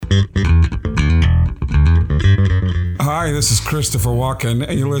Hi, this is Christopher Walken,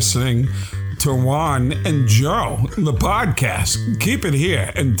 and you're listening to Juan and Joe, the podcast. Keep it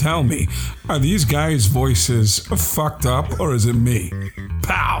here and tell me, are these guys' voices fucked up or is it me?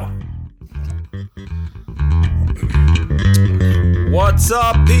 Pow! What's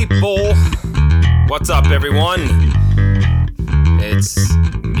up, people? What's up, everyone? It's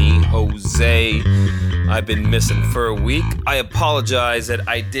me, Jose. I've been missing for a week. I apologize that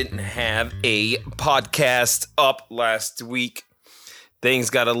I didn't have a podcast up last week. Things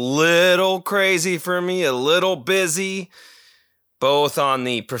got a little crazy for me, a little busy, both on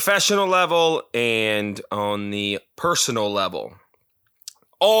the professional level and on the personal level.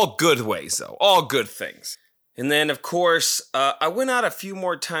 All good ways, though. All good things. And then, of course, I went out a few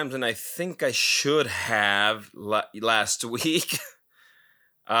more times than I think I should have last week.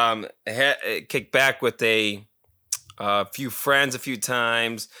 Kicked back with a few friends a few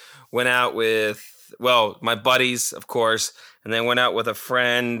times. Went out with, my buddies, of course. And then went out with a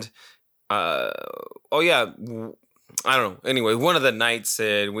friend. I don't know. Anyway, one of the nights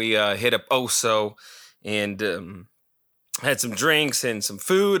we hit up Oso and had some drinks and some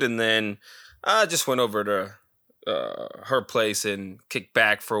food. And then I just went over to her place and kicked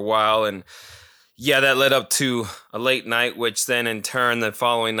back for a while. And yeah, that led up to a late night, which then in turn the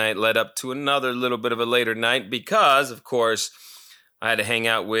following night led up to another little bit of a later night because, of course, I had to hang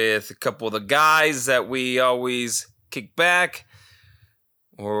out with a couple of the guys that we always kick back.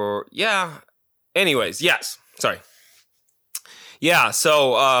 Anyways, yes. Sorry. Yeah,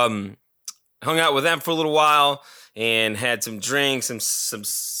 so hung out with them for a little while and had some drinks and some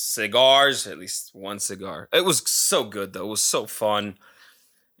cigars, at least one cigar. It was so good, though. It was so fun.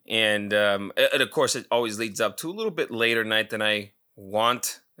 And of course, it always leads up to a little bit later night than I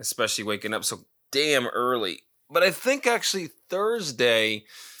want, especially waking up so damn early. But I think actually Thursday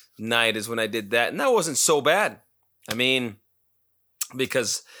night is when I did that. And that wasn't so bad. I mean,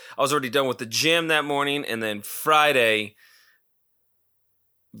 because I was already done with the gym that morning. And then Friday,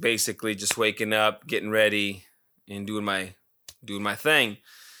 basically just waking up, getting ready, and doing my thing.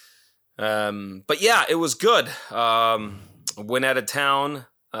 But yeah, it was good. Went out of town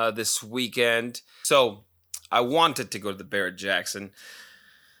this weekend. So I wanted to go to the Barrett-Jackson.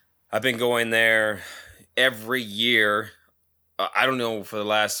 I've been going there every year. I don't know, for the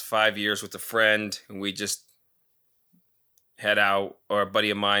last 5 years with a friend. And we just head out, or a buddy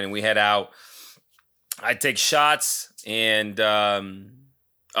of mine, and we head out. I take shots and of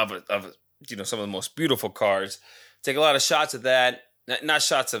some of the most beautiful cars. Take a lot of shots of that. Not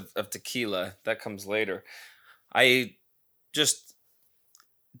shots of tequila. That comes later. I just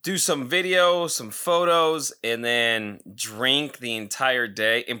do some video, some photos, and then drink the entire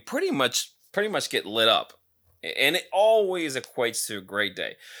day and pretty much get lit up. And it always equates to a great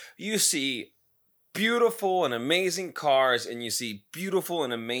day. You see beautiful and amazing cars, and you see beautiful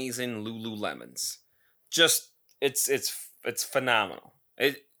and amazing Lululemons. Just it's phenomenal.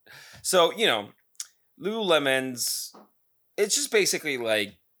 Lululemons. It's just basically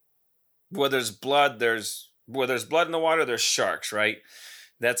like where there's blood in the water, there's sharks, right?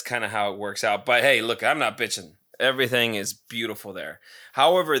 That's kind of how it works out. But hey, look, I'm not bitching. Everything is beautiful there.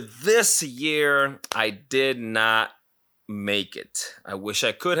 However, this year I did not make it. I wish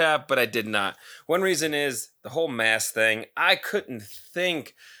I could have, but I did not. One reason is the whole mask thing. I couldn't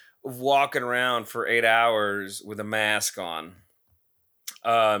think of walking around for 8 hours with a mask on.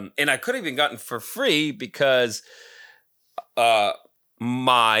 And I could have even gotten for free because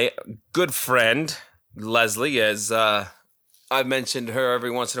my good friend Leslie, as I mentioned her every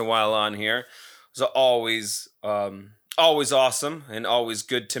once in a while on here, was always awesome and always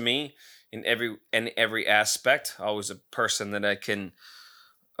good to me in every aspect. Always a person that I can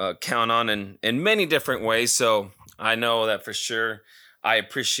count on in many different ways. So I know that for sure. I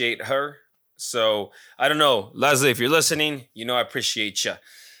appreciate her. So I don't know, Leslie, if you're listening, I appreciate you.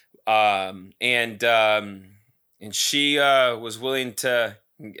 And she was willing to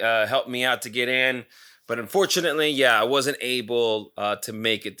help me out to get in. But unfortunately, I wasn't able to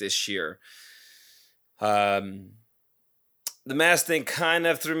make it this year. The mask thing kind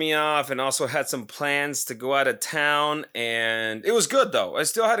of threw me off, and also had some plans to go out of town. And it was good, though. I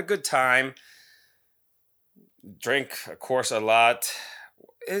still had a good time. Drink, of course, a lot.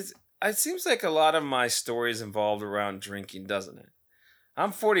 It seems like a lot of my stories involved around drinking, doesn't it?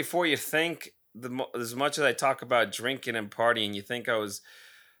 I'm 44. You think as much as I talk about drinking and partying, you think I was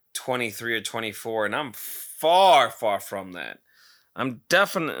 23 or 24, and I'm far, far from that. I'm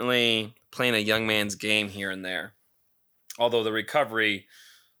definitely playing a young man's game here and there, although the recovery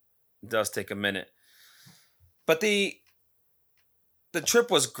does take a minute. But the trip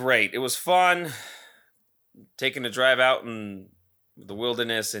was great. It was fun. taking a drive out in the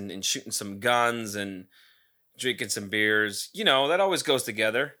wilderness and shooting some guns and drinking some beers. That always goes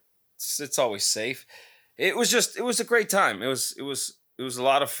together. It's always safe. It was a great time. It was a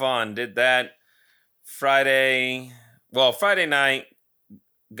lot of fun. Did that Friday night,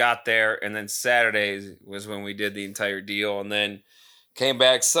 got there, and then Saturday was when we did the entire deal, and then came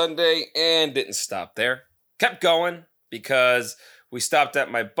back Sunday and didn't stop there. Kept going because we stopped at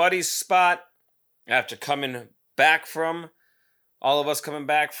my buddy's spot after all of us coming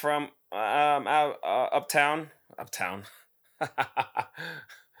back from uptown,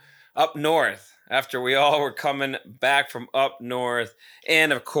 up north, after we all were coming back from up north.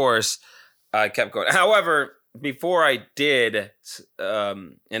 And of course, I kept going. However, before I did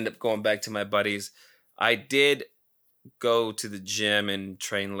end up going back to my buddies, I did go to the gym and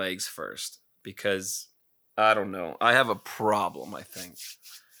train legs first because I don't know. I have a problem, I think.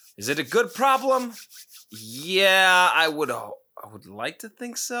 Is it a good problem? Yeah, I would like to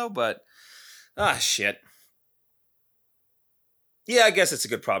think so, but shit. Yeah, I guess it's a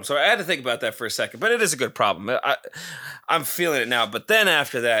good problem. So I had to think about that for a second, but it is a good problem. I'm feeling it now. But then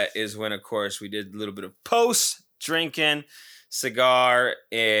after that is when, of course, we did a little bit of post-drinking, cigar,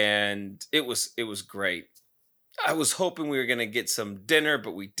 and it was great. I was hoping we were going to get some dinner,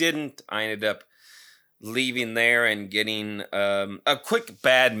 but we didn't. I ended up leaving there and getting a quick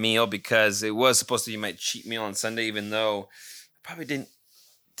bad meal because it was supposed to be my cheat meal on Sunday, even though I probably didn't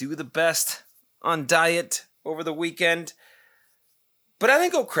do the best on diet over the weekend. But I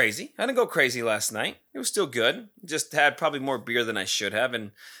didn't go crazy. Last night. It was still good. Just had probably more beer than I should have,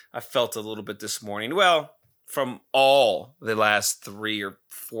 and I felt a little bit this morning. Well, from all the last 3 or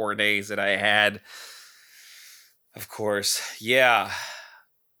 4 days that I had, of course. Yeah.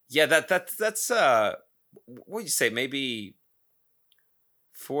 That's what do you say? Maybe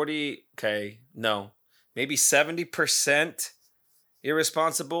 40. Okay, no, maybe 70%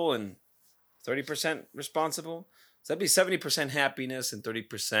 irresponsible and 30% responsible. So that'd be 70% happiness and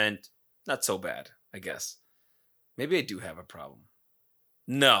 30% not so bad, I guess. Maybe I do have a problem.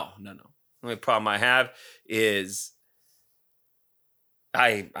 No. The only problem I have is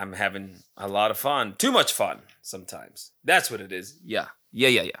I'm having a lot of fun. Too much fun sometimes. That's what it is. Yeah.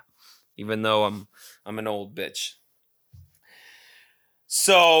 Even though I'm an old bitch.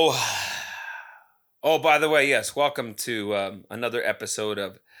 So, by the way, yes, welcome to another episode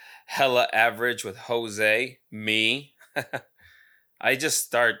of Hella Average with Jose, me. I just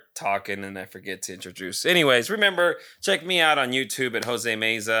start talking and I forget to introduce. Anyways, remember, check me out on YouTube at Jose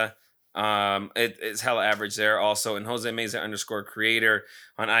Meza. It's Hella Average there also, and Jose Meza _creator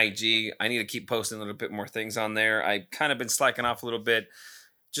on IG. I need to keep posting a little bit more things on there. I've kind of been slacking off a little bit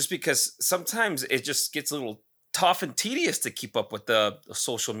just because sometimes it just gets a little tough and tedious to keep up with the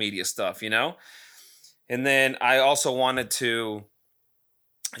social media stuff, And then I also wanted to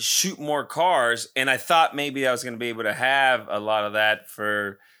shoot more cars, and I thought maybe I was going to be able to have a lot of that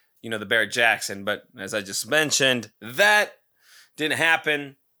for, the Barrett-Jackson, but as I just mentioned, that didn't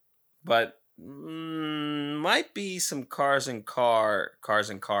happen, but might be some cars and coffee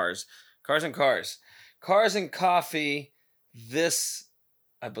this,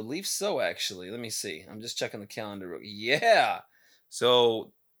 I believe so, actually. Let me see. I'm just checking the calendar. Yeah.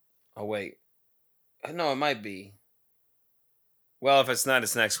 So, wait. No, it might be. Well, if it's not,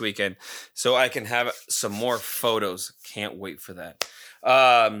 it's next weekend. So I can have some more photos. Can't wait for that.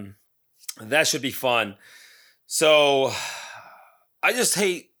 That should be fun. So I just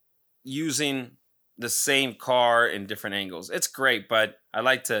hate using the same car in different angles. It's great, but I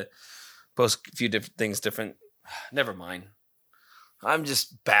like to post a few different things different. Never mind. I'm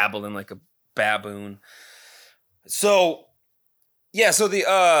just babbling like a baboon. So, yeah, so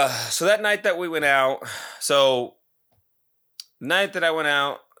that night that we went out, night that I went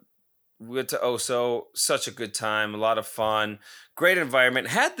out, we went to Oso. Such a good time. A lot of fun. Great environment.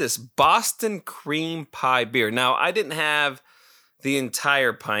 Had this Boston cream pie beer. Now, I didn't have the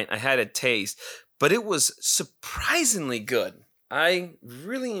entire pint. I had a taste. But it was surprisingly good. I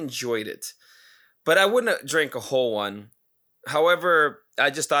really enjoyed it. But I wouldn't have drank a whole one. However, I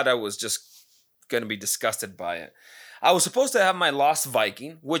just thought I was just going to be disgusted by it. I was supposed to have my Lost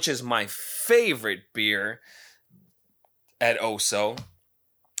Viking, which is my favorite beer at Oso,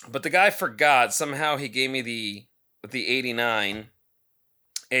 but the guy forgot. Somehow he gave me the 89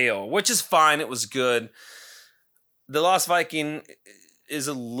 ale, which is fine. It was good. The Lost Viking is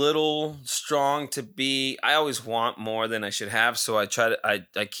a little strong to be. I always want more than I should have, so I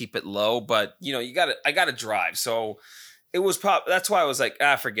keep it low. But I gotta drive, so it was that's why I was like,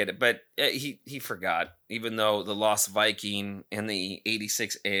 forget it. But he forgot, even though the Lost Viking and the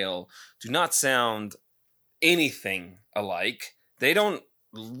 86 ale do not sound anything alike. They don't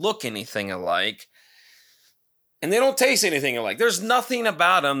look anything alike. And they don't taste anything alike. There's nothing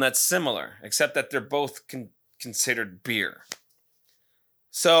about them that's similar, except that they're both considered beer.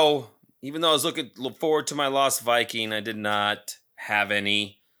 So, even though I was looking forward to my Lost Viking, I did not have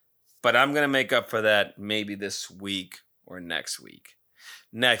any. But I'm going to make up for that maybe this week or next week.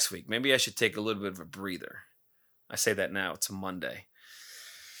 Next week. Maybe I should take a little bit of a breather. I say that now. It's a Monday.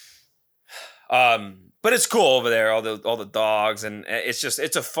 But it's cool over there. All the dogs. And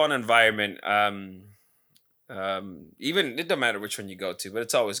it's a fun environment. Even it doesn't matter which one you go to, but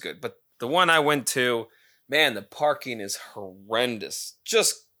it's always good. But the one I went to, man, the parking is horrendous,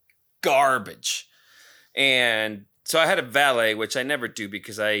 just garbage. And so I had a valet, which I never do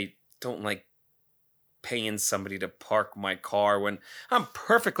because I don't like paying somebody to park my car when I'm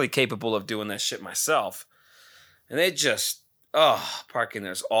perfectly capable of doing that shit myself. And they just, parking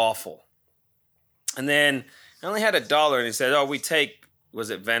there's awful. And then I only had $1, and he said, "Oh, we take," was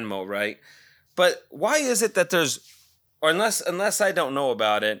it Venmo, right? But why is it that or unless I don't know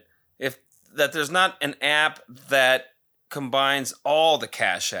about it, that there's not an app that combines all the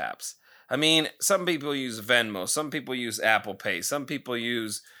cash apps? I mean, some people use Venmo, some people use Apple Pay, some people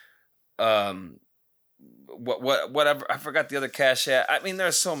use whatever. I forgot the other cash app. I mean,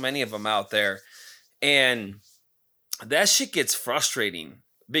 there's so many of them out there, and that shit gets frustrating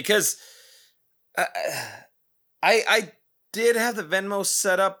because I did have the Venmo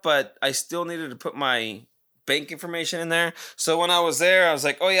set up, but I still needed to put my bank information in there. So when I was there, I was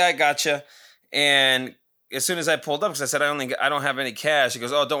like, "Oh yeah, I gotcha." And as soon as I pulled up, because I said I don't have any cash, he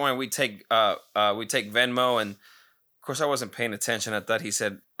goes, "Oh, don't worry, we take Venmo." And of course, I wasn't paying attention. I thought he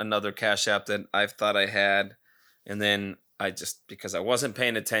said another cash app that I thought I had, and then because I wasn't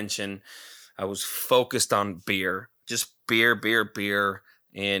paying attention, I was focused on beer, just beer,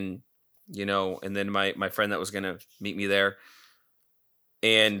 and and then my friend that was gonna meet me there,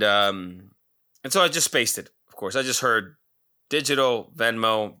 and so I just spaced it. Of course, I just heard digital,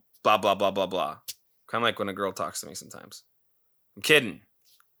 Venmo, blah blah blah blah blah. Kind of like when a girl talks to me sometimes. I'm kidding,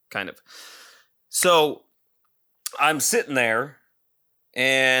 kind of. So I'm sitting there,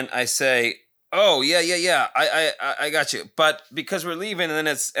 and I say, "Oh yeah, I got you." But because we're leaving, and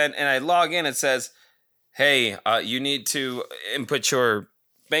then and I log in, it says, "Hey, you need to input your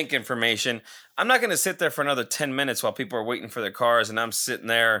bank information." I'm not going to sit there for another 10 minutes while people are waiting for their cars, and I'm sitting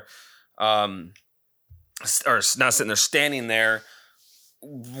there, or not sitting there, standing there,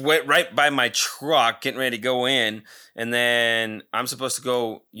 right by my truck, getting ready to go in, and then I'm supposed to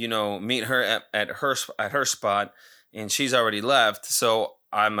go, meet her at her spot, and she's already left. So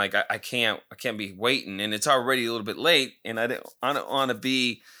I'm like, I can't be waiting, and it's already a little bit late, and I don't want to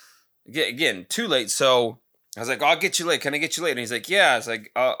be again too late. So I was like, "I'll get you late. Can I get you later?" And he's like, "Yeah." I was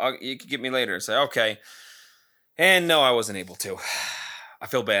like, "You can get me later." So okay. And no, I wasn't able to. I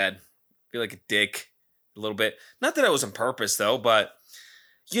feel bad. I feel like a dick a little bit. Not that I was on purpose though, but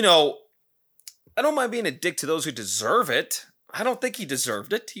I don't mind being a dick to those who deserve it. I don't think he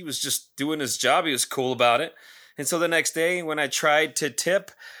deserved it. He was just doing his job. He was cool about it. And so the next day when I tried to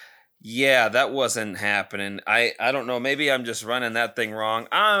tip, yeah, that wasn't happening. I don't know. Maybe I'm just running that thing wrong.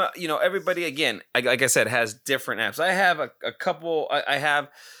 Everybody, again, like I said, has different apps. I have a couple. I have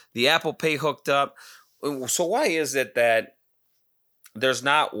the Apple Pay hooked up. So why is it that there's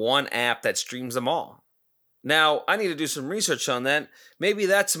not one app that streams them all? Now, I need to do some research on that. Maybe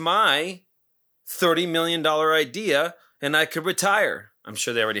that's my $30 million idea, and I could retire. I'm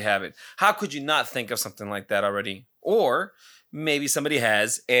sure they already have it. How could you not think of something like that already? Or maybe somebody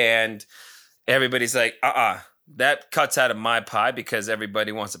has, and everybody's like, that cuts out of my pie because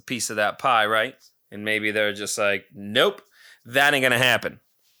everybody wants a piece of that pie, right? And maybe they're just like, nope, that ain't going to happen.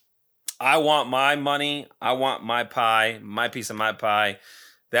 I want my money. I want my pie, my piece of my pie.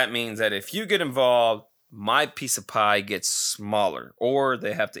 That means that if you get involved, my piece of pie gets smaller, or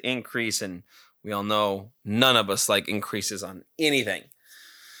they have to increase, and we all know none of us like increases on anything.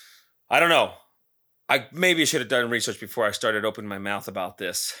 I don't know. I maybe should have done research before I started opening my mouth about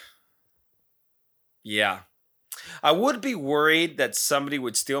this. Yeah. I would be worried that somebody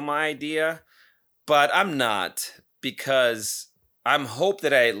would steal my idea, but I'm not, because I'm hope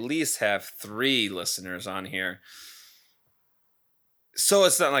that I at least have 3 listeners on here. So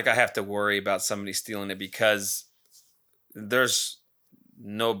it's not like I have to worry about somebody stealing it, because there's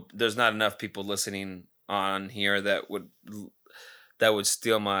not enough people listening on here that would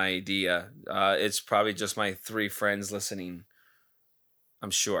steal my idea. It's probably just my 3 friends listening. I'm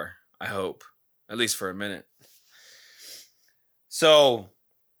sure. I hope. At least for a minute. So,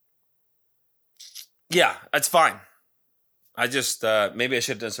 yeah, that's fine. I just maybe I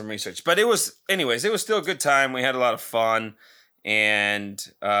should have done some research, but it was still a good time. We had a lot of fun, and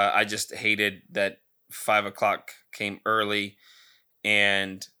I just hated that 5:00 came early,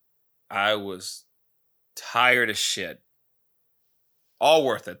 and I was tired as shit. All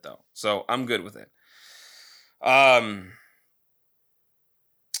worth it though, so I'm good with it.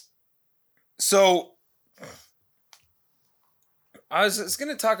 So I was going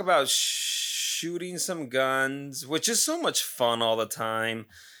to talk about shooting some guns, which is so much fun all the time.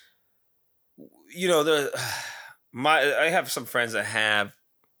 You know, I have some friends that have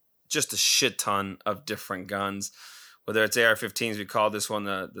just a shit ton of different guns, whether it's AR-15s. We call this one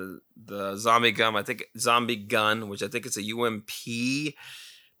the zombie gun. I think zombie gun, which I think it's a UMP,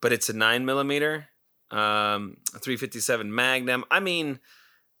 but it's a 9mm, 357 Magnum. I mean,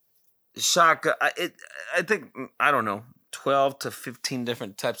 shotgun. I think, I don't know, 12 to 15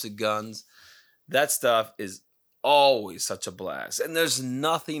 different types of guns. That stuff is always such a blast. And there's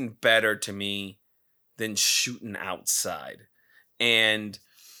nothing better to me than shooting outside. And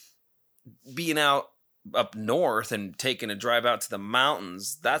being out up north and taking a drive out to the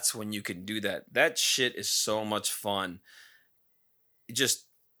mountains, that's when you can do that. That shit is so much fun. Just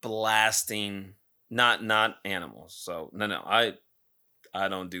blasting, not animals. So no, I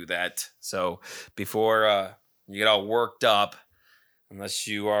don't do that. So before you get all worked up, unless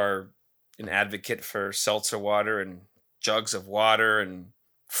you are an advocate for seltzer water and jugs of water and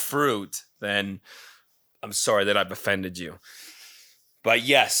fruit, then I'm sorry that I've offended you. But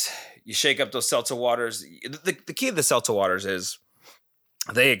yes, you shake up those seltzer waters. The key to the seltzer waters is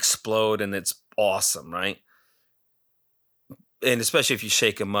they explode and it's awesome, right? And especially if you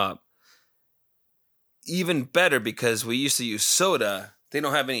shake them up. Even better because we used to use soda. They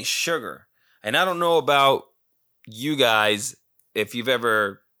don't have any sugar. And I don't know about you guys if you've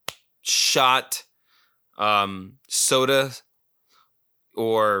ever shot soda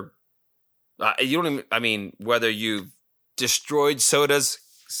or you don't even, I mean, whether you've destroyed sodas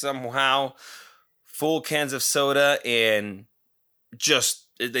somehow, full cans of soda, and just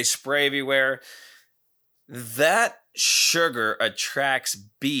they spray everywhere. That sugar attracts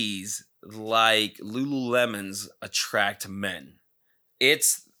bees like Lululemons attract men.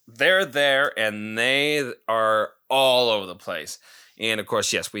 They're there and they are all over the place. And of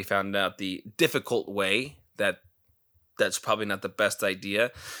course, yes, we found out the difficult way that's probably not the best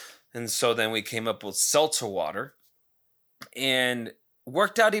idea. And so then we came up with seltzer water and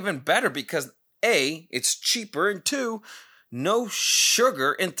worked out even better because A, it's cheaper, and 2, no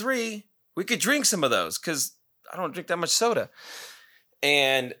sugar, and 3, we could drink some of those because I don't drink that much soda.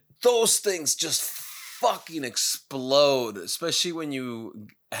 And those things just fucking explode, especially when you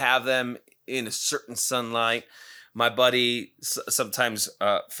have them in a certain sunlight. My buddy sometimes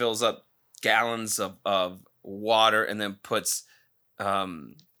fills up gallons of water and then puts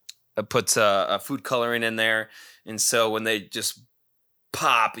a food coloring in there. And so when they just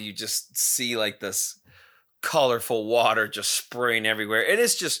pop, you just see like this colorful water just spraying everywhere. And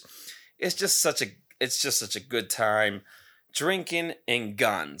it's just such a good time drinking and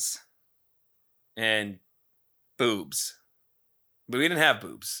guns and boobs. But we didn't have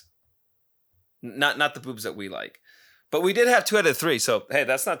boobs. Not the boobs that we like. But we did have 2 out of 3. So, hey,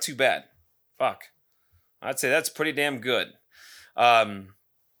 that's not too bad. Fuck. I'd say that's pretty damn good.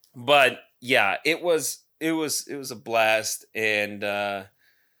 But yeah, it was a blast, and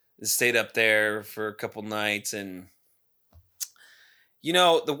stayed up there for a couple nights, and you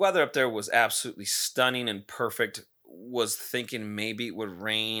know, the weather up there was absolutely stunning and perfect. Was thinking maybe it would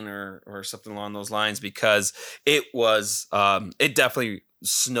rain or something along those lines because it was it definitely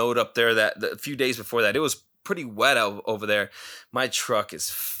snowed up there a few days before that. It was pretty wet over there. My truck is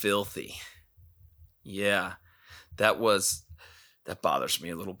filthy. Yeah, that bothers me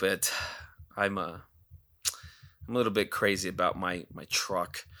a little bit. I'm a little bit crazy about my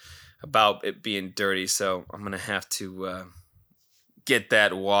truck, about it being dirty, so I'm gonna have to get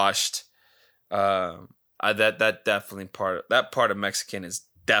that washed. That definitely part of Mexican is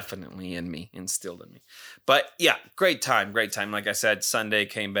definitely instilled in me. But yeah, great time. Like I said, Sunday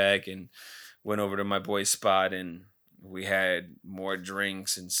came back and went over to my boy's spot, and we had more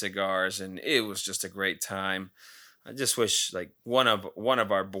drinks and cigars, and it was just a great time. I just wish like one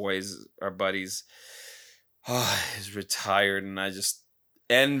of our boys, our buddies, is retired, and I just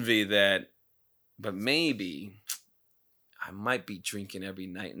envy that. But maybe I might be drinking every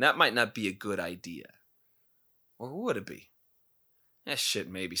night, and that might not be a good idea. Or would it be? That shit,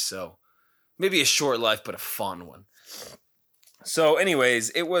 maybe so. Maybe a short life, but a fun one. So,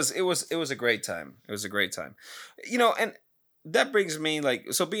 anyways, it was a great time. It was a great time. You know, and that brings me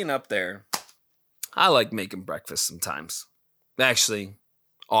so being up there, I like making breakfast sometimes. Actually,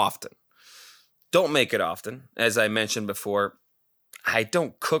 often. Don't make it often. As I mentioned before, I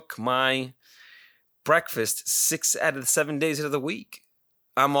don't cook my breakfast 6 out of the 7 days of the week.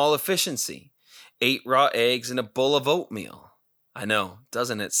 I'm all efficiency. 8 raw eggs and a bowl of oatmeal. I know,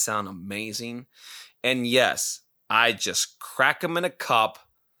 doesn't it sound amazing? And yes, I just crack them in a cup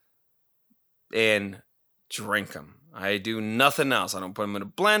and drink them. I do nothing else. I don't put them in a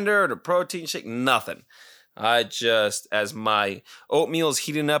blender or a protein shake, nothing. I just, as my oatmeal is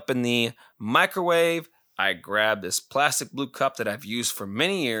heating up in the microwave, I grab this plastic blue cup that I've used for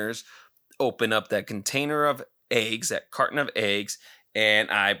many years, open up that container of eggs, that carton of eggs, and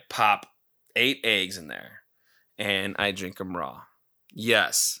I pop 8 eggs in there, and I drink them raw.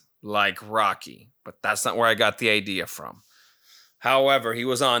 Yes, like Rocky, but that's not where I got the idea from. However, he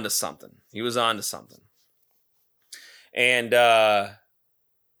was on to something. And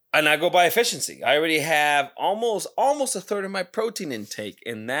I go by efficiency. I already have almost a third of my protein intake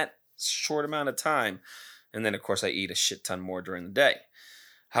in that short amount of time. And then, of course, I eat a shit ton more during the day.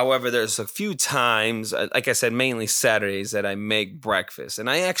 However, there's a few times, like I said, mainly Saturdays, that I make breakfast. And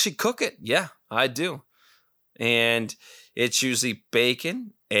I actually cook it. Yeah, I do. And it's usually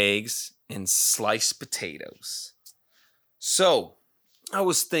bacon, eggs, and sliced potatoes. So, I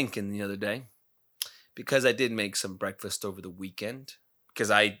was thinking the other day, because I did make some breakfast over the weekend, because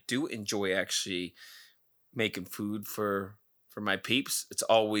I do enjoy actually making food for my peeps. It's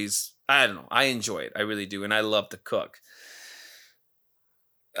always, I don't know, I enjoy it. I really do. And I love to cook.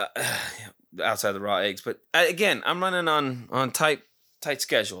 Outside the raw eggs. But again, I'm running on tight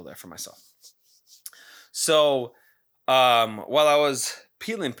schedule there for myself. So while I was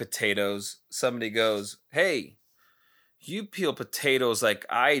peeling potatoes, somebody goes, "Hey, you peel potatoes like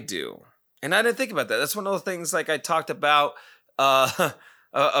I do." And I didn't think about that. That's one of the things like I talked about a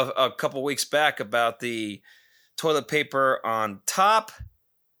couple weeks back about the toilet paper on top,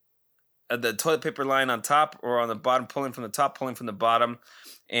 the toilet paper line on top or on the bottom, pulling from the top, pulling from the bottom.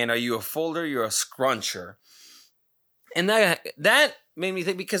 And are you a folder? You're a scruncher. And that made me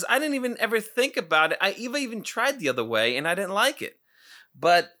think, because I didn't even ever think about it. I even tried the other way and I didn't like it.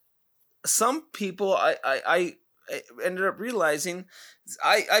 But some people, I ended up realizing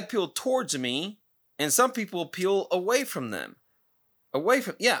I peel towards me, and some people peel away from them.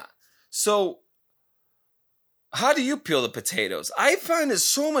 So how do you peel the potatoes? I find it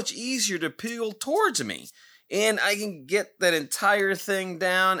so much easier to peel towards me, and I can get that entire thing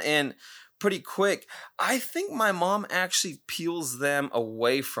down and pretty quick. I think my mom actually peels them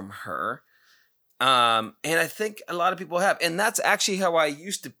away from her. And I think a lot of people have. And that's actually how I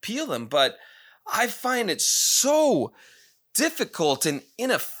used to peel them. But I find it so difficult and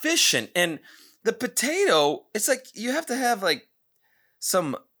inefficient. And the potato, it's like you have to have like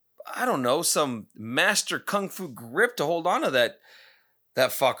some master kung fu grip to hold on to that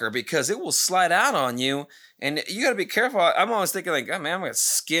fucker, because it will slide out on you. And you got to be careful. I'm always thinking like, oh man, I'm going to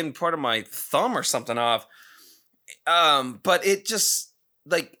skin part of my thumb or something off. But it just,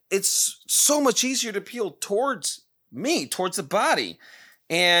 like, it's so much easier to peel towards me, towards the body.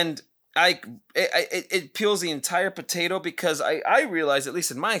 And it peels the entire potato, because I realize, at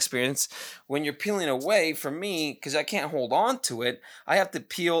least in my experience, when you're peeling away from me, because I can't hold on to it, I have to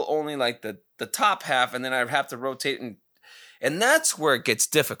peel only like the top half, and then I have to rotate, and that's where it gets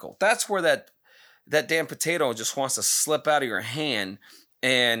difficult. That's where that damn potato just wants to slip out of your hand,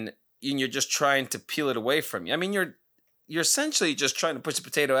 and you're just trying to peel it away from you. I mean, you're essentially just trying to push the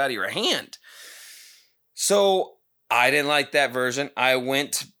potato out of your hand. So I didn't like that version. I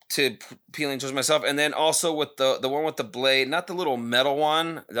went to peeling towards myself, and then also with the one with the blade, not the little metal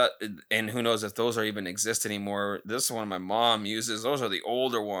one, and who knows if those are even exist anymore. This is one my mom uses. Those are the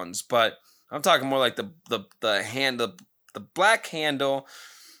older ones, but I'm talking more like the black handle,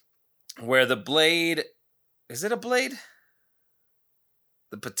 where the blade, is it a blade?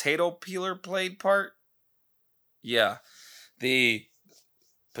 The potato peeler blade part? Yeah. The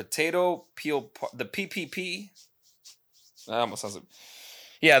potato peel part, the PPP. That almost sounds like,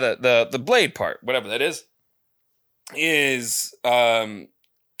 yeah, the blade part, whatever that is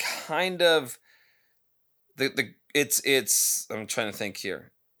kind of it's I'm trying to think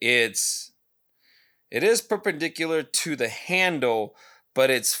here. It is perpendicular to the handle, but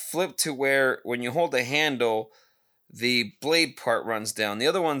it's flipped to where when you hold the handle, the blade part runs down. The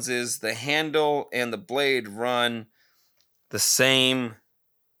other ones is the handle and the blade run the same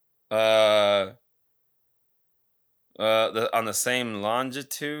on the same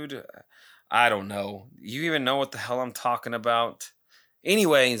longitude. I don't know. You even know what the hell I'm talking about?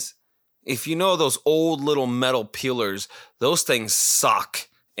 Anyways, if you know those old little metal peelers, those things suck,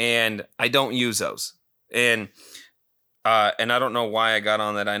 and I don't use those. And and I don't know why I got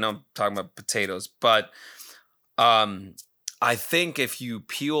on that. I know I'm talking about potatoes, but I think if you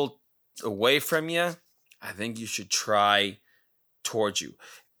peel away from you, I think you should try towards you.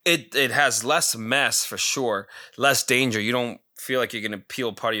 It has less mess for sure, less danger. You don't feel like you're gonna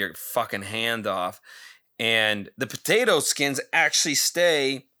peel part of your fucking hand off, and the potato skins actually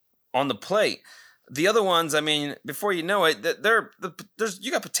stay on the plate. The other ones, I mean, before you know it,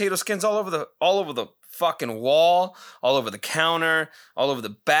 you got potato skins all over the fucking wall, all over the counter, all over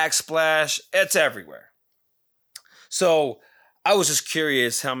the backsplash. It's everywhere. So I was just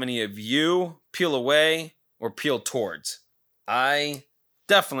curious how many of you peel away or peel towards. I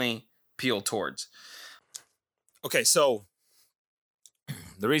definitely peel towards. Okay, so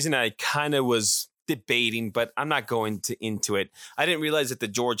the reason I kind of was debating, but I'm not going into it. I didn't realize that the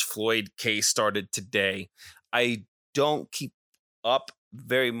George Floyd case started today. I don't keep up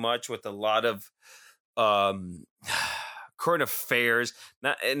very much with a lot of current affairs.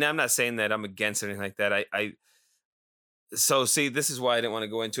 And I'm not saying that I'm against anything like that. So see, this is why I didn't want to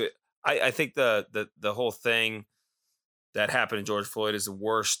go into it. I think the whole thing that happened to George Floyd is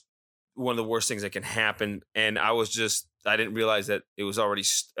one of the worst things that can happen. And I didn't realize that it was already,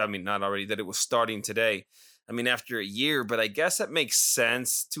 that it was starting today. I mean, after a year, but I guess that makes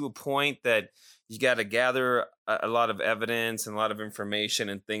sense to a point that you got to gather a lot of evidence and a lot of information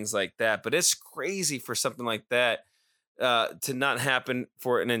and things like that. But it's crazy for something like that to not happen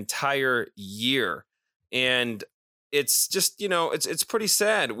for an entire year. And it's just, it's pretty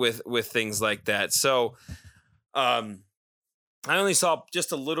sad with things like that. So, I only saw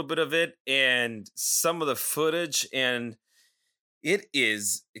just a little bit of it and some of the footage, and it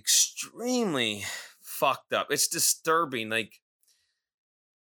is extremely fucked up. It's disturbing. Like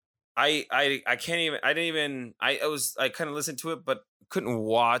I kind of listened to it, but couldn't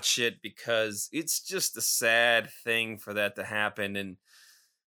watch it because it's just a sad thing for that to happen. And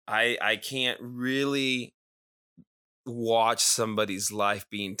I can't really watch somebody's life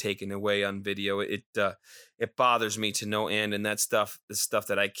being taken away on video. It bothers me to no end, and the stuff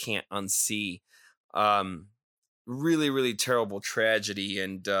that I can't unsee. Really, really terrible tragedy,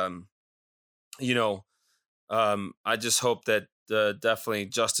 and I just hope that definitely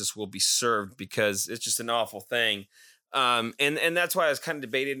justice will be served, because it's just an awful thing. And that's why I was kind of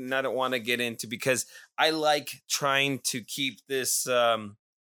debating, and I don't want to get into, because I like trying to keep this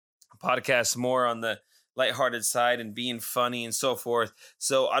podcast more on the lighthearted side and being funny and so forth.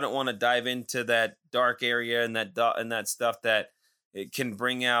 So I don't want to dive into that dark area and that stuff that it can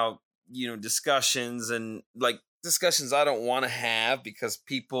bring out, discussions and discussions I don't want to have, because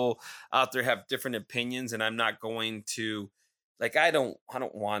people out there have different opinions, and I'm not going to I don't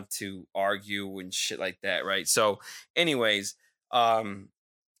want to argue and shit like that. Right. So anyways, I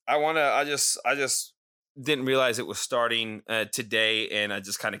just didn't realize it was starting today, and I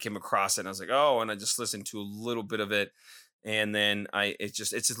just kind of came across it, and I was like, oh, and I just listened to a little bit of it, and then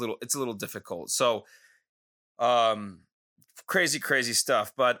it's a little difficult. So, crazy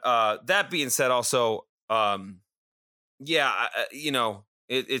stuff. But that being said, also, yeah, I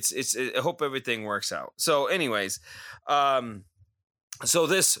hope everything works out. So, anyways, so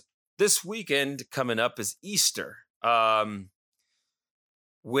this weekend coming up is Easter.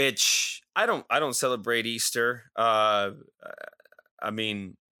 Which I don't celebrate Easter. I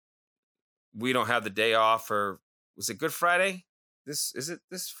mean, we don't have the day off. Or was it Good Friday? This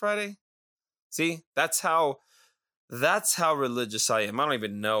Friday? See, that's how religious I am. I don't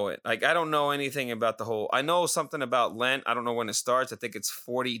even know it. I don't know anything about I know something about Lent. I don't know when it starts. I think it's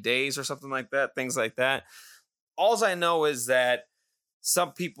 40 days or something like that. Things like that. All I know is that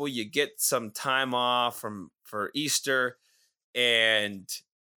some people, you get some time off for Easter, and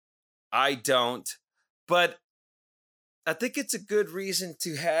I don't, but I think it's a good reason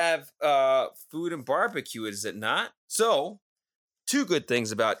to have food and barbecue, is it not? So, two good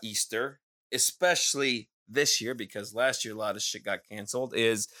things about Easter, especially this year, because last year a lot of shit got canceled,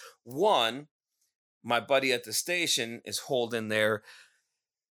 is one, my buddy at the station is holding their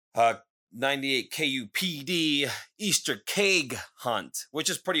 98 KUPD Easter keg hunt, which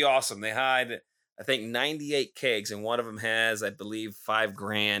is pretty awesome. They hide, I think, 98 kegs, and one of them has, I believe,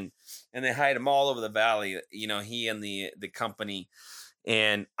 $5,000, and they hide them all over the valley. He and the company.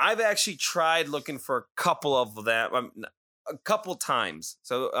 And I've actually tried looking for a couple of them, a couple times.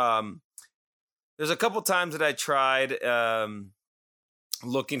 So there's a couple times that I tried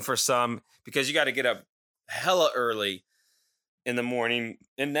looking for some, because you got to get up hella early in the morning.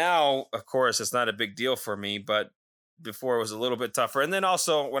 And now, of course, it's not a big deal for me, but before it was a little bit tougher. And then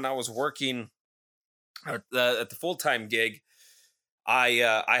also when I was working at the full-time gig,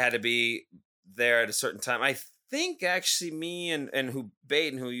 I had to be there at a certain time. I think actually me and who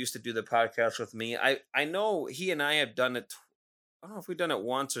Baden, who used to do the podcast with me, I know he and I have done it. I don't know if we've done it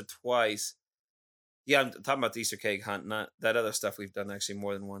once or twice. Yeah, I'm talking about the Easter egg hunt, not that other stuff we've done actually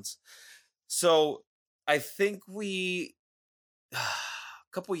more than once. So I think we a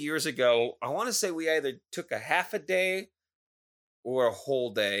couple years ago, I want to say we either took a half a day or a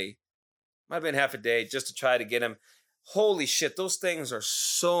whole day. Might have been half a day just to try to get him. Holy shit, those things are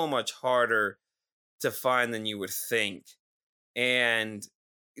so much harder to find than you would think. And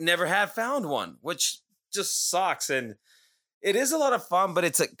never have found one, which just sucks. And it is a lot of fun, but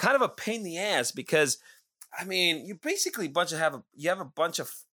it's a kind of a pain in the ass because, I mean, you basically have a bunch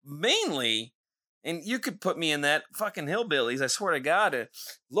of mainly, and you could put me in that fucking hillbillies, I swear to God,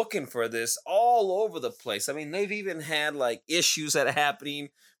 looking for this all over the place. I mean, they've even had like issues that are happening,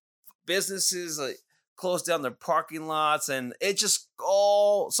 businesses like close down their parking lots, and it just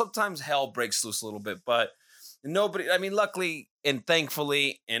all sometimes hell breaks loose a little bit, but nobody, I mean, luckily and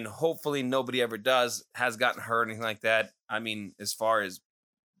thankfully, and hopefully nobody ever does, has gotten hurt or anything like that. I mean, as far as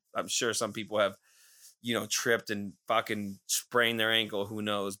I'm sure some people have, tripped and fucking sprained their ankle, who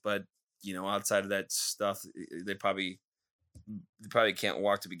knows? But, outside of that stuff, they probably can't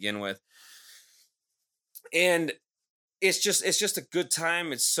walk to begin with. And it's just a good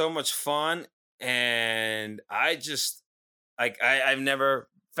time. It's so much fun. And I've never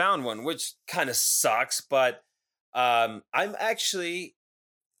found one, which kind of sucks, but I'm actually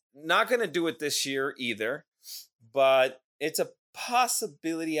not going to do it this year either, but it's a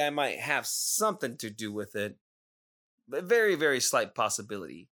possibility I might have something to do with it. A very, very slight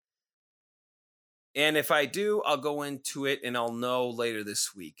possibility. And if I do, I'll go into it and I'll know later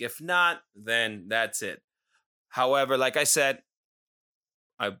this week. If not, then that's it. However, like I said,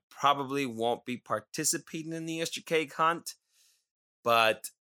 I probably won't be participating in the Easter egg hunt, but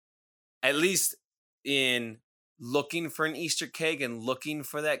at least in looking for an Easter egg and looking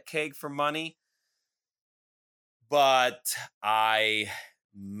for that keg for money. But I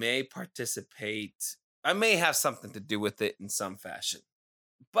may participate. I may have something to do with it in some fashion.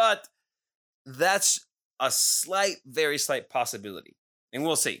 But that's a very slight possibility. And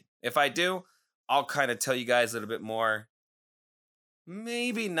we'll see. If I do, I'll kind of tell you guys a little bit more.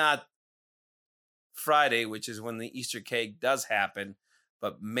 Maybe not Friday, which is when the Easter egg does happen,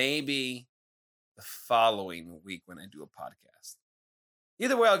 but maybe the following week when I do a podcast.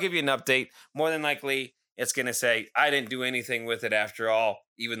 Either way, I'll give you an update. More than likely, it's going to say, I didn't do anything with it after all,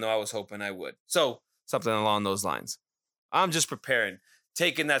 even though I was hoping I would. So, something along those lines. I'm just preparing,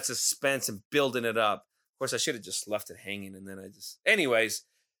 taking that suspense and building it up. Of course, I should have just left it hanging and then Anyways,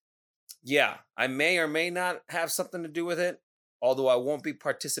 yeah, I may or may not have something to do with it, although I won't be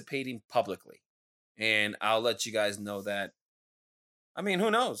participating publicly. And I'll let you guys know that. I mean,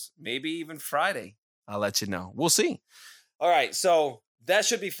 who knows? Maybe even Friday. I'll let you know. We'll see. All right, so that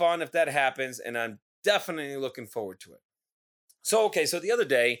should be fun if that happens, and I'm definitely looking forward to it. So, okay, so the other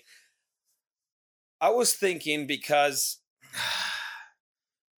day, I was thinking because,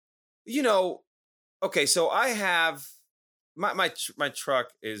 okay, so I have, my truck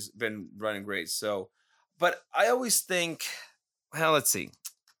has been running great, so, but I always think, well, let's see.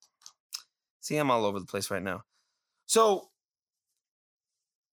 See, I'm all over the place right now. So,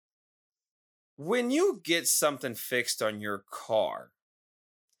 when you get something fixed on your car,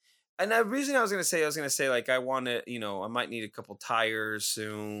 and the reason I was going to say, like, I want to, I might need a couple tires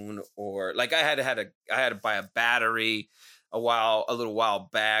soon, or like I had to buy a battery a little while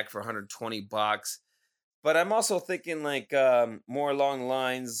back for $120. But I'm also thinking like more along the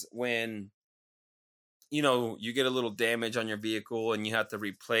lines when, you get a little damage on your vehicle and you have to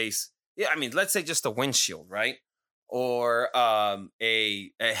replace. Yeah, I mean, let's say just a windshield, right? Or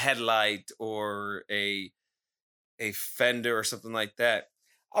a headlight or a fender or something like that.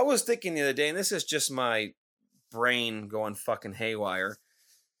 I was thinking the other day, and this is just my brain going fucking haywire,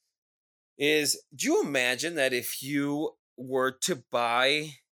 do you imagine that if you were to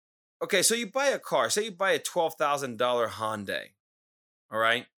buy, okay, so you buy a car, say you buy a $12,000 Hyundai, all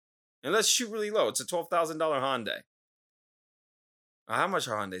right? And let's shoot really low. It's a $12,000 Hyundai. How much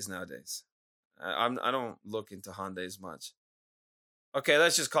are Hyundais nowadays? I don't look into Hyundais much. Okay,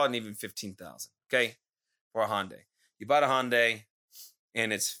 let's just call it even $15,000, okay, for a Hyundai. You bought a Hyundai,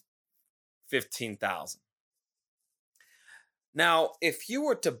 and it's $15,000. Now, if you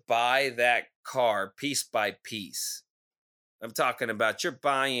were to buy that car piece by piece, I'm talking about you're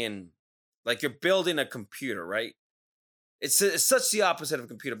buying, like you're building a computer, right? It's such the opposite of a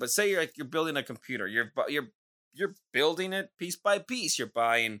computer. But say you're building a computer, you're building it piece by piece. You're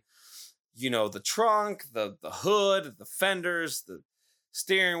buying, the trunk, the hood, the fenders,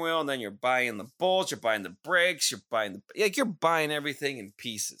 steering wheel, and then you're buying the bolts, you're buying the brakes, you're buying you're buying everything in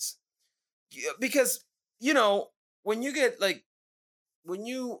pieces. Because, when you get when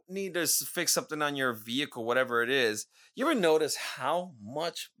you need to fix something on your vehicle, whatever it is, you ever notice how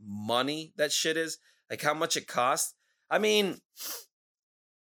much money that shit is? Like how much it costs? I mean,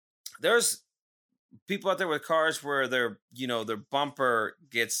 there's people out there with cars where their bumper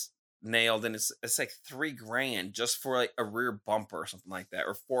gets nailed and it's like $3,000 just for like a rear bumper or something like that,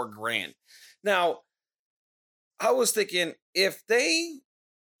 or $4,000. Now, I was thinking, if they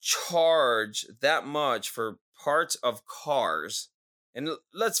charge that much for parts of cars, and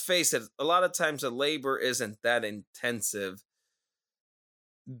let's face it, a lot of times the labor isn't that intensive.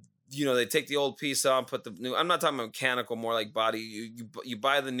 They take the old piece on, put the new. I'm not talking mechanical, more like body. You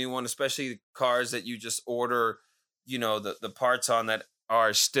buy the new one, especially cars that you just order. The parts on that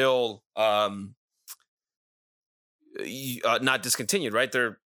are still not discontinued, right?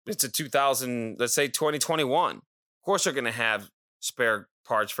 It's a 2000, let's say 2021. Of course, they're going to have spare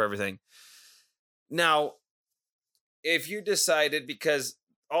parts for everything. Now, if you decided, because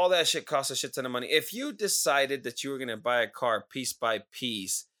all that shit costs a shit ton of money, if you decided that you were going to buy a car piece by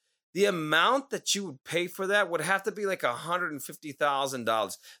piece, the amount that you would pay for that would have to be like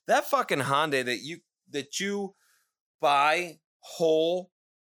 $150,000. That fucking Hyundai that you buy whole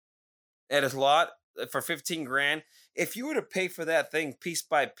at a lot for $15,000, if you were to pay for that thing piece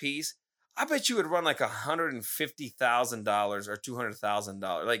by piece, I bet you would run like $150,000 or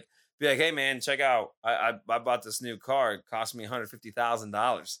 $200,000. Like, be like, hey man, check out, I bought this new car. It cost me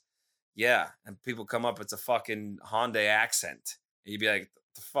 $150,000. Yeah, and people come up, it's a fucking Hyundai Accent. And you'd be like,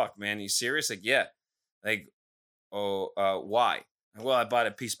 the fuck, man? Are you serious? Like, yeah. Like, why? Well, I bought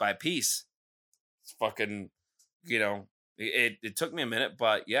it piece by piece. It's fucking, it took me a minute,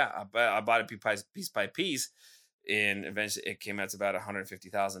 but yeah, I bought it piece by piece, and eventually it came out to about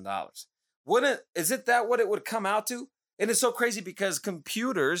 $150,000. Is it that what it would come out to? And it's so crazy because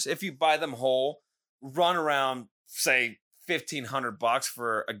computers, if you buy them whole, run around, say, $1,500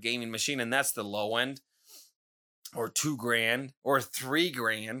 for a gaming machine, and that's the low end. Or $2,000 or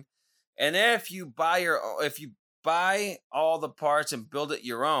 $3,000. And if you buy all the parts and build it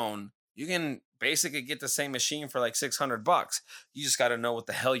your own, you can basically get the same machine for like $600. You just got to know what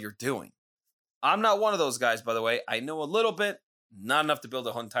the hell you're doing. I'm not one of those guys, by the way. I know a little bit, not enough to build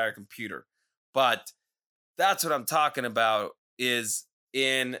a whole entire computer. But that's what I'm talking about, is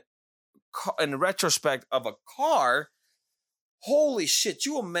in retrospect of a car. Holy shit.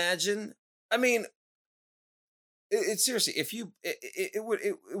 You imagine, I mean, it's seriously, if you, it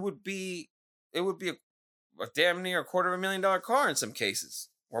would be a damn near $250,000 car in some cases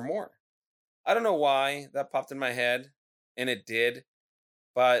or more. I don't know why that popped in my head, and it did,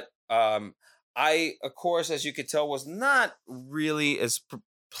 but I, of course, as you could tell, was not really as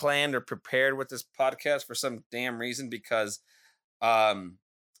planned or prepared with this podcast for some damn reason, because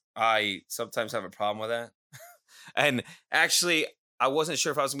I sometimes have a problem with that. And actually, I wasn't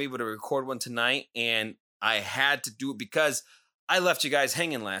sure if I was gonna be able to record one tonight, and I had to do it because I left you guys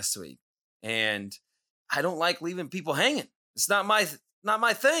hanging last week, and I don't like leaving people hanging. It's not my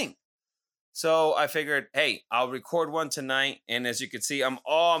thing. So I figured, hey, I'll record one tonight, and as you can see, I'm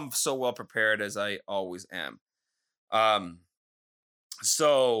so well prepared, as I always am.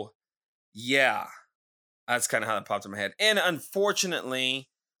 So yeah, that's kind of how that popped in my head. And unfortunately,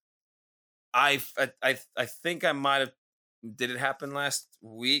 I think I might have. Did it happen last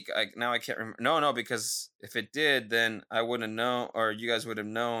week? Now I can't remember. No, because if it did, then I wouldn't have known, or you guys would have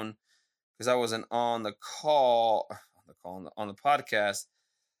known, because I wasn't on the podcast.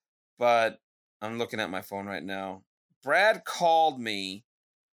 But I'm looking at my phone right now. Brad called me,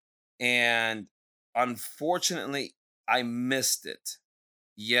 and unfortunately, I missed it.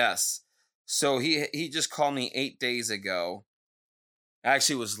 Yes. So he just called me 8 days ago.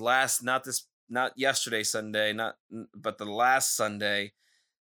 Actually, it was not yesterday Sunday, but the last Sunday.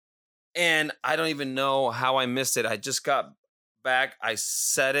 And I don't even know how I missed it. I just got back. I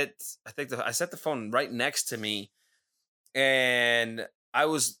set it. I set the phone right next to me, and I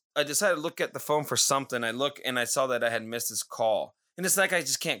decided to look at the phone for something. I look and I saw that I had missed his call, and it's like I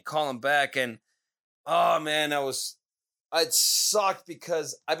just can't call him back. And oh man, it sucked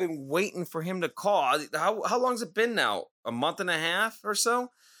because I've been waiting for him to call. How long's it been now? A month and a half or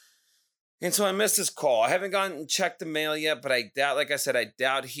so. And so I missed his call. I haven't gone and checked the mail yet, but I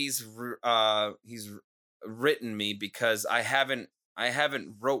doubt he's written me, because I haven't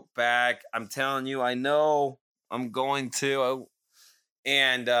wrote back. I'm telling you, I know I'm going to.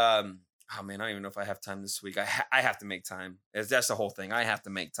 And oh man, I don't even know if I have time this week. I have to make time. That's the whole thing. I have to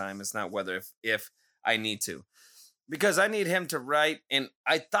make time. It's not whether if I need to. because I need him to write. And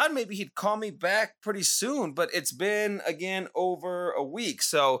I thought maybe he'd call me back pretty soon, but it's been, again, over a week.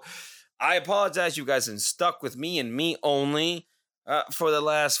 So I apologize. You guys have stuck with me and me only for the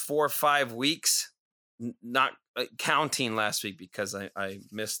last 4 or 5 weeks, not counting last week because I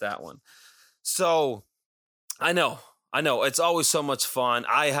missed that one. So I know. It's always so much fun.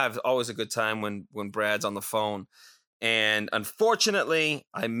 I have always a good time when Brad's on the phone. And unfortunately,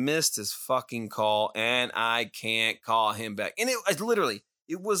 I missed his fucking call and I can't call him back. And it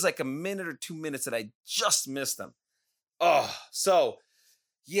was like a minute or 2 minutes that I just missed him. Oh, so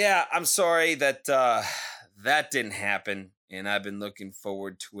yeah, I'm sorry that that didn't happen. And I've been looking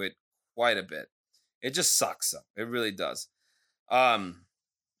forward to it quite a bit. It just sucks though. It really does.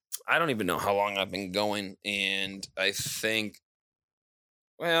 I don't even know how long I've been going. And I think,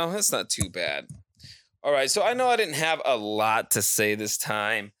 well, that's not too bad. All right, so I know I didn't have a lot to say this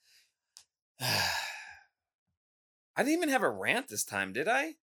time. I didn't even have a rant this time, did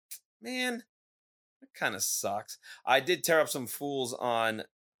I? Man, that kind of sucks. I did tear up some fools on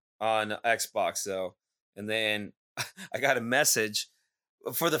Xbox, though. And then I got a message.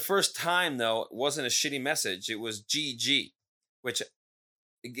 For the first time, though, it wasn't a shitty message. It was GG, which,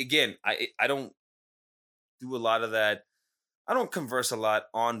 again, I don't do a lot of that. I don't converse a lot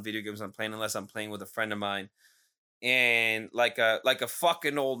on video games I'm playing unless I'm playing with a friend of mine. And like a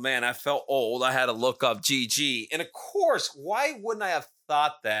fucking old man, I felt old. I had to look up GG. And of course, why wouldn't I have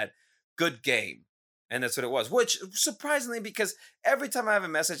thought that? Good game. And that's what it was. Which, surprisingly, because every time I have a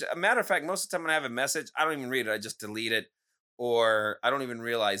message, a matter of fact, most of the time when I have a message, I don't even read it. I just delete it. Or I don't even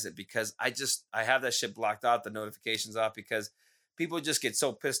realize it because I have that shit blocked out, the notifications off, because people just get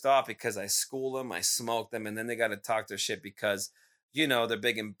so pissed off because I school them, I smoke them, and then they got to talk their shit because, they're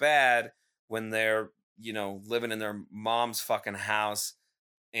big and bad when they're, living in their mom's fucking house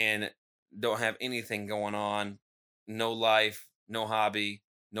and don't have anything going on, no life, no hobby,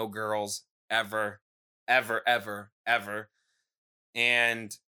 no girls, ever.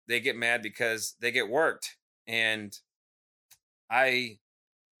 And they get mad because they get worked. And I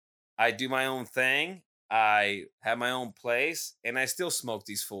do my own thing. I have my own place, and I still smoke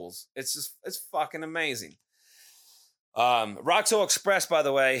these fools. It's fucking amazing. Roxo Express, by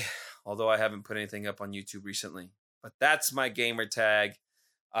the way, although I haven't put anything up on YouTube recently, but that's my gamer tag.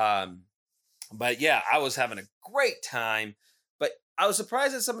 But yeah, I was having a great time, but I was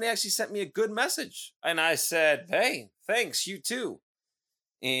surprised that somebody actually sent me a good message. And I said, hey, thanks, you too.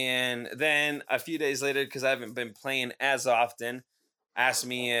 And then a few days later, because I haven't been playing as often, asked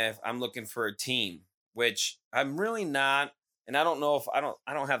me if I'm looking for a team. Which I'm really not, and I don't know if I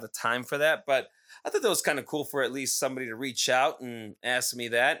don't have the time for that, but I thought that was kind of cool for at least somebody to reach out and ask me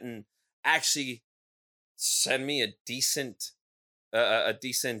that and actually send me a decent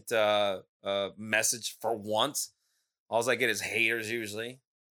message for once. All I get is haters usually.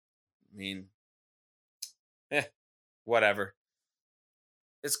 I mean, whatever.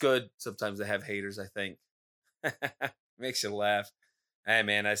 It's good sometimes to have haters, I think. Makes you laugh. Hey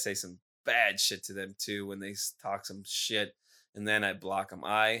man, I say some bad shit to them too when they talk some shit and then I block them.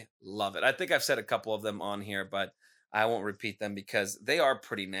 I love it. I think I've said a couple of them on here, but I won't repeat them because they are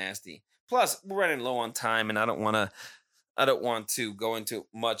pretty nasty. Plus, we're running low on time and I don't want to go into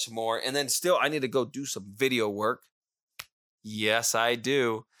much more. And then still I need to go do some video work. Yes, I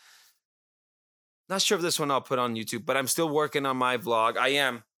do. Not sure if this one I'll put on YouTube, but I'm still working on my vlog. I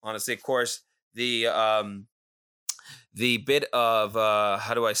am, honestly, of course, the bit of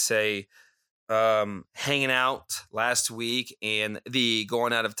hanging out last week and the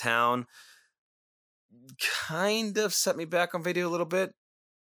going out of town kind of set me back on video a little bit,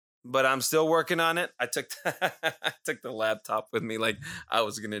 but I'm still working on it. I took the laptop with me like I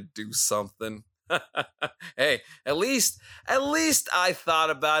was gonna do something. Hey, at least I thought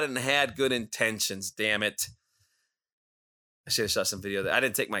about it and had good intentions. Damn it. I should have shot some video. I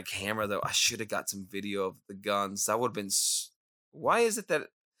didn't take my camera, though. I should have got some video of the guns. That would have been... Why is it that...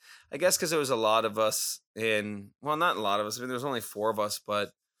 I guess because there was a lot of us in... Well, not a lot of us. I mean, there was only 4 of us,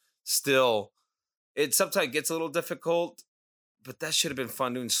 but still, it sometimes gets a little difficult. But that should have been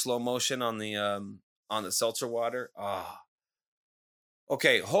fun doing slow motion on the seltzer water. Oh.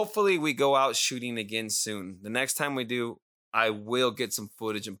 Okay, hopefully we go out shooting again soon. The next time we do, I will get some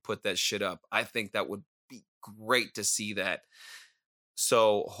footage and put that shit up. I think that would be great to see that.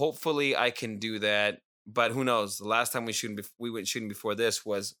 So hopefully I can do that. But who knows? The last time we went shooting before this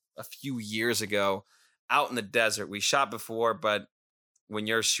was a few years ago out in the desert. We shot before, but when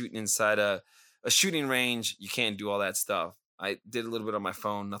you're shooting inside a shooting range, you can't do all that stuff. I did a little bit on my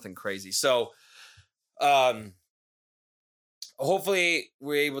phone, nothing crazy. So hopefully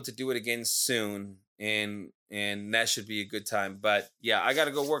we're able to do it again soon. And and that should be a good time. But yeah, I got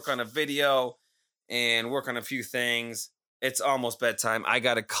to go work on a video and work on a few things. It's almost bedtime. I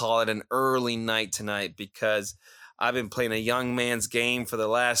got to call it an early night tonight because I've been playing a young man's game for the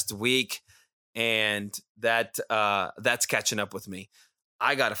last week, and that's catching up with me.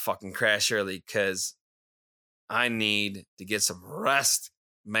 I got to fucking crash early because I need to get some rest,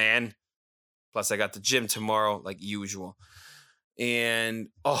 man. Plus, I got the gym tomorrow, like usual. And,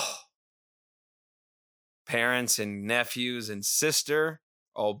 parents and nephews and sister,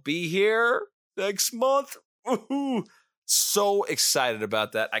 I'll be here next month. Woohoo! So excited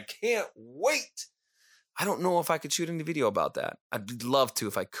about that. I can't wait. I don't know if I could shoot any video about that. I'd love to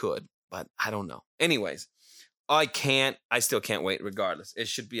if I could, but I don't know. Anyways, I can't. I still can't wait regardless. It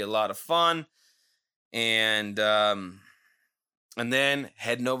should be a lot of fun. And then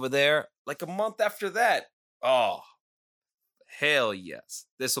heading over there like a month after that. Oh, hell yes.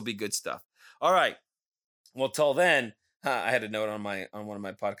 This will be good stuff. All right. Well, till then, I had a note on one of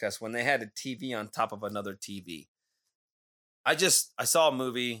my podcasts when they had a TV on top of another TV. I saw a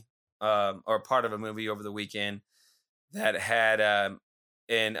movie or part of a movie over the weekend that had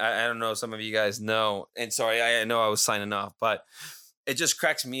and I don't know if some of you guys know, and sorry, I know I was signing off, but it just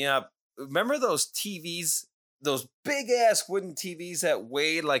cracks me up. Remember those TVs, those big ass wooden TVs that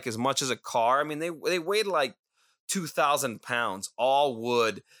weighed like as much as a car? I mean, they weighed like 2,000 pounds, all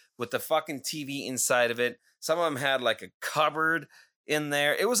wood, with the fucking TV inside of it. Some of them had like a cupboard in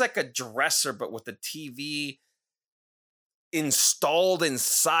there. It was like a dresser, but with the TV installed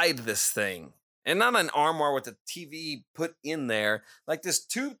inside this thing. And not an armoire with the TV put in there. Like this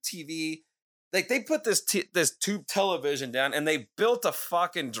tube TV, like they put this tube television down and they built a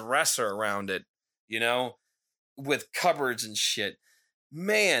fucking dresser around it, with cupboards and shit.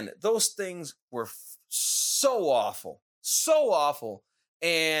 Man, those things were so awful. So awful.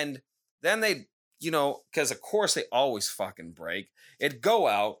 And then they, because of course they always fucking break. It'd go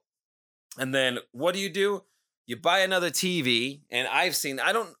out, and then what do? You buy another TV, and I'm trying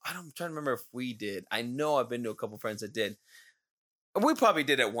to remember if we did. I know I've been to a couple friends that did. We probably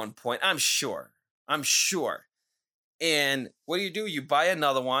did at one point. I'm sure. And what do? You buy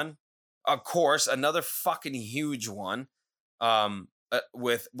another one, of course, another fucking huge one,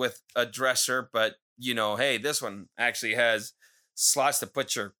 with a dresser. But hey, this one actually has slots to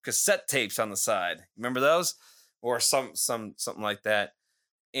put your cassette tapes on the side. Remember those? Or something like that.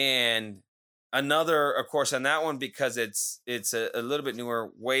 And another, of course, on that one, because it's a little bit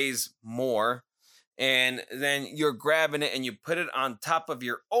newer, weighs more. And then you're grabbing it and you put it on top of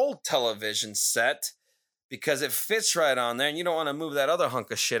your old television set because it fits right on there. And you don't want to move that other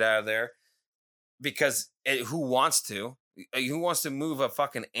hunk of shit out of there because who wants to? Who wants to move a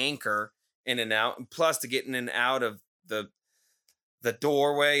fucking anchor in and out? And plus to get in and out of the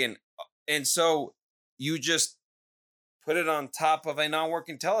doorway. And so you just put it on top of a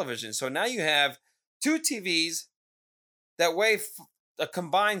non-working television. So now you have two TVs that weigh a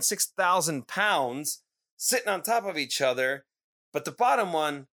combined 6,000 pounds sitting on top of each other, but the bottom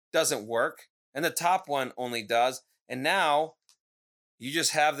one doesn't work and the top one only does. And now you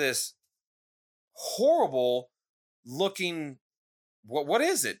just have this horrible looking, what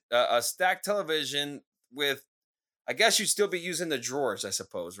is it? A stacked television with, I guess you'd still be using the drawers, I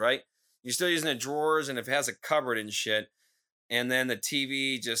suppose, right? You're still using the drawers, and if it has a cupboard and shit, and then the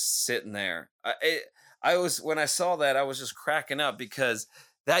TV just sitting there. When I saw that, I was just cracking up because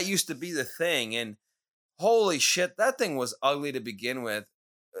that used to be the thing, and holy shit, that thing was ugly to begin with,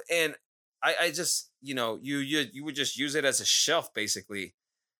 and I just, you would just use it as a shelf basically.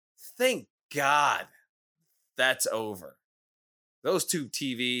 Thank God that's over. Those two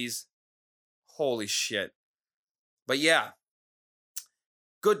TVs, holy shit. But yeah.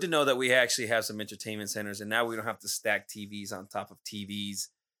 Good to know that we actually have some entertainment centers, and now we don't have to stack TVs on top of TVs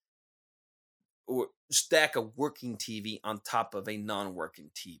or stack a working TV on top of a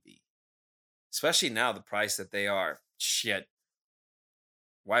non-working TV. Especially now, the price that they are. Shit.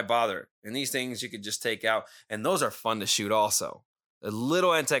 Why bother? And these things you could just take out, and those are fun to shoot also. A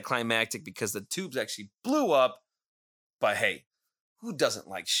little anticlimactic because the tubes actually blew up, but hey, who doesn't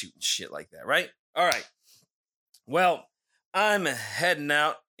like shooting shit like that, right? All right. Well, I'm heading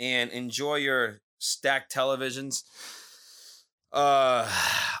out, and enjoy your stacked televisions. I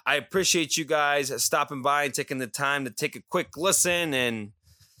appreciate you guys stopping by and taking the time to take a quick listen, and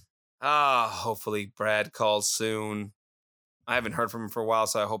hopefully Brad calls soon. I haven't heard from him for a while,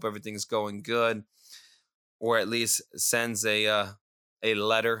 so I hope everything's going good, or at least sends a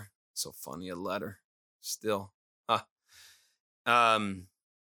letter. So funny, a letter still.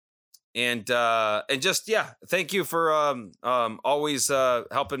 And just, yeah, thank you for always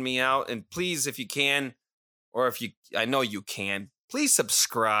helping me out. And please, if you can, or if you, I know you can, please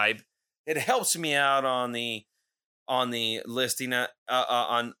subscribe. It helps me out on the listing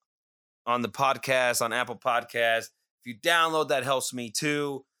on the podcast, on Apple Podcasts. If you download, that helps me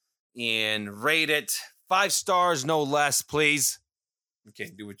too. And rate it 5 stars, no less, please.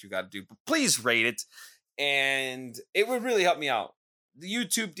 Okay, do what you got to do, but please rate it. And it would really help me out. The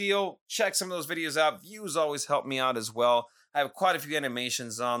YouTube deal, check some of those videos out. Views always help me out as well. I have quite a few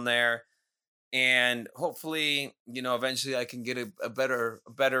animations on there. And hopefully, eventually I can get a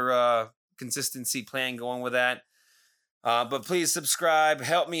better consistency plan going with that. But please subscribe.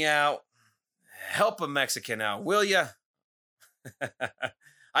 Help me out. Help a Mexican out, will ya?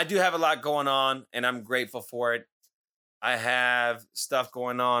 I do have a lot going on, and I'm grateful for it. I have stuff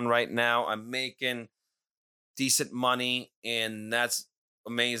going on right now. I'm making decent money, and that's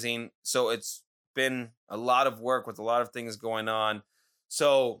amazing. So it's been a lot of work with a lot of things going on.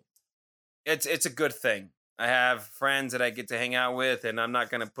 So it's a good thing. I have friends that I get to hang out with, and I'm not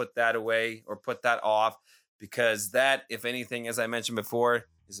going to put that away or put that off, because that, if anything, as I mentioned before,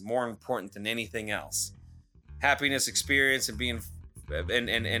 is more important than anything else. Happiness, experience, and being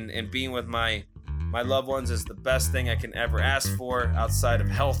being with my loved ones is the best thing I can ever ask for, outside of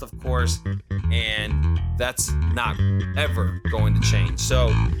health, of course, and that's not ever going to change.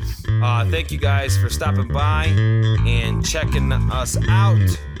 So thank you guys for stopping by and checking us out,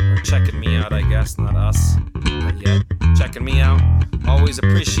 or checking me out, I guess, not us, not yet, checking me out. Always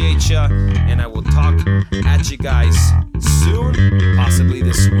appreciate you, and I will talk at you guys soon, possibly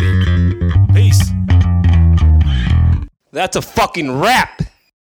this week. Peace. That's a fucking wrap.